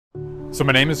So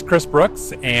my name is Chris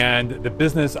Brooks, and the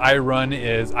business I run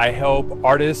is I help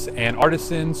artists and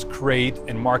artisans create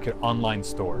and market online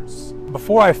stores.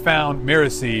 Before I found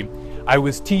Mirasee, I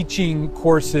was teaching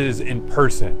courses in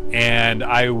person, and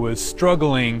I was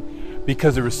struggling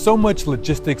because there was so much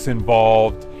logistics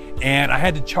involved, and I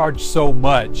had to charge so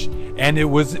much, and it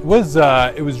was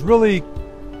really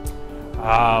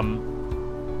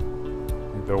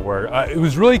it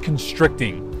was really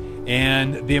constricting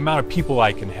in the amount of people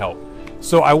I can help.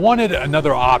 So I wanted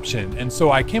another option, and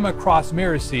so I came across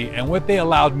Mirasee, and what they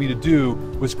allowed me to do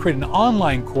was create an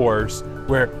online course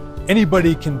where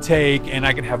anybody can take, and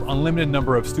I can have unlimited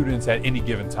number of students at any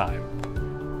given time.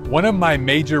 One of my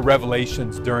major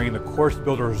revelations during the Course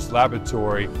Builders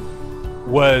Laboratory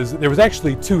was there was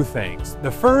actually two things.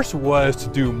 The first was to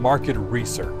do market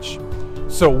research.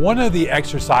 So one of the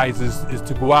exercises is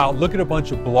to go out, look at a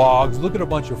bunch of blogs, look at a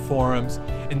bunch of forums,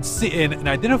 and see and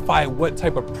identify what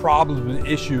type of problems and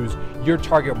issues your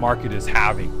target market is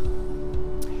having.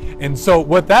 And so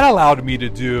what that allowed me to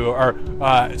do,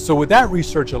 what that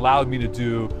research allowed me to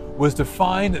do was to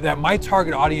find that my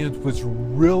target audience was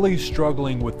really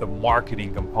struggling with the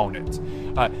marketing component.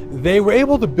 They were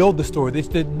able to build the store, they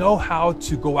just didn't know how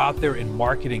to go out there and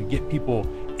market and get people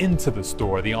into the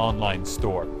store, the online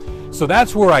store. So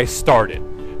that's where I started.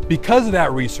 Because of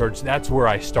that research, that's where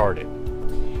I started.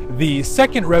 The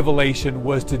second revelation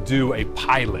was to do a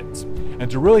pilot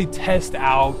and to really test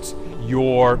out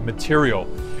your material.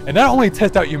 And not only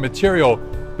test out your material,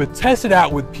 but test it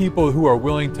out with people who are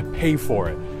willing to pay for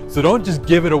it. So don't just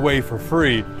give it away for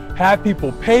free. Have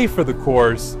people pay for the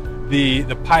course, the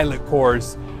pilot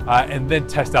course, and then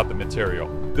test out the material.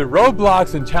 The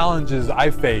roadblocks and challenges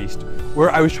I faced were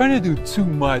I was trying to do too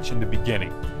much in the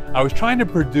beginning. I was trying to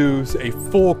produce a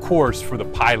full course for the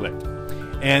pilot.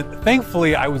 And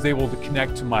thankfully, I was able to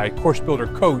connect to my course builder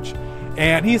coach,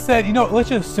 and he said, you know, let's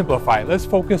just simplify it. Let's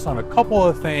focus on a couple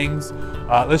of things.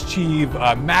 Let's achieve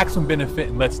maximum benefit,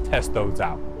 and let's test those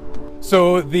out.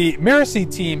 So the Mirasee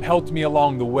team helped me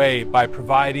along the way by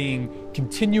providing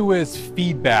continuous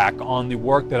feedback on the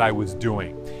work that I was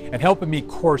doing and helping me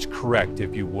course correct,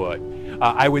 if you would.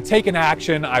 I would take an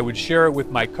action, I would share it with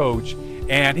my coach,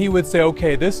 and he would say,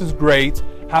 okay, this is great.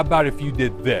 How about if you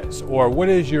did this? Or what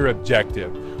is your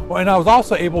objective? Well, and I was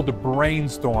also able to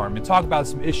brainstorm and talk about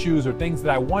some issues or things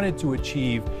that I wanted to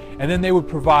achieve, and then they would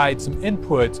provide some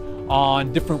input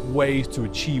on different ways to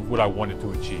achieve what I wanted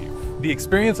to achieve. The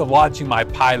experience of launching my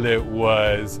pilot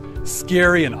was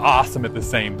scary and awesome at the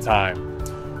same time.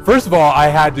 First of all, I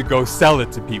had to go sell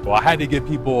it to people. I had to get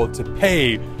people to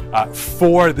pay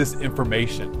for this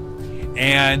information.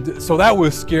 And so that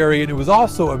was scary, and it was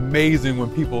also amazing when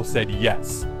people said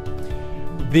yes.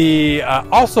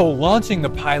 Also launching the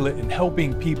pilot and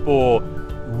helping people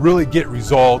really get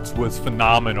results was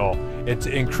phenomenal. It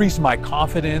increased my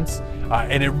confidence,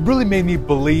 and it really made me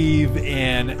believe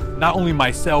in not only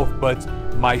myself, but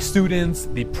my students,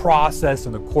 the process,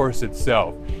 and the course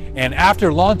itself. And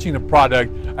after launching the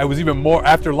product,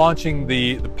 after launching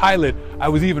the pilot, I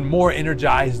was even more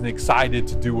energized and excited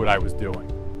to do what I was doing.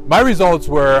 My results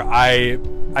were I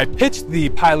pitched the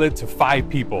pilot to 5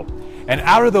 people, and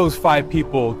out of those 5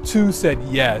 people, 2 said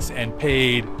yes and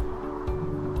paid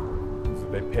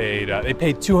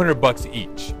 $200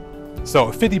 each.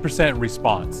 So 50%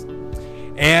 response.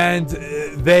 And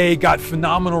they got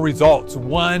phenomenal results.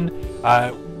 One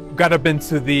got up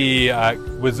into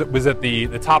was at the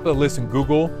top of the list in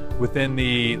Google within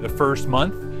the first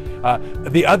month.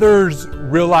 The other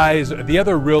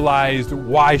realized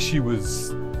why she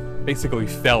was basically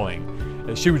failing.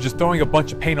 She was just throwing a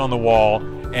bunch of paint on the wall,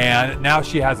 and now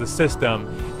she has a system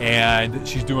and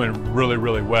she's doing really,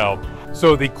 really well.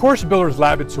 So the Course Builders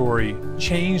Laboratory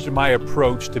changed my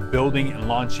approach to building and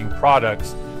launching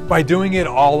products by doing it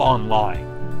all online.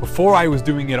 Before, I was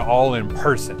doing it all in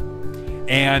person.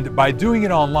 And by doing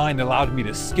it online, it allowed me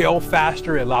to scale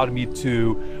faster, it allowed me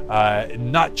to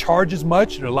not charge as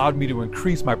much, it allowed me to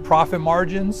increase my profit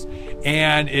margins,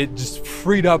 and it just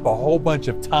freed up a whole bunch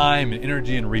of time and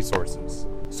energy and resources.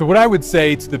 So what I would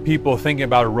say to the people thinking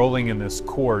about enrolling in this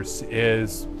course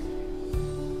is,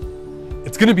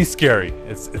 it's gonna be scary,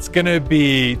 it's gonna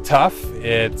be tough,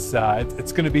 it's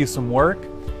gonna be some work,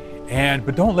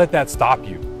 but don't let that stop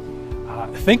you.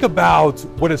 Think about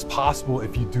what is possible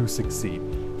if you do succeed.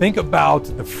 Think about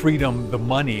the freedom, the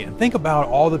money, and think about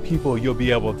all the people you'll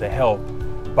be able to help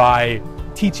by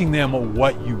teaching them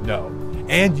what you know.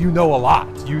 And you know a lot.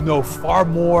 You know far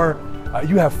more,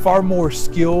 you have far more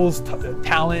skills,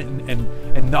 talent,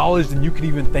 and knowledge than you could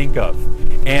even think of.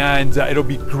 And it'll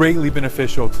be greatly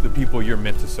beneficial to the people you're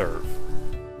meant to serve.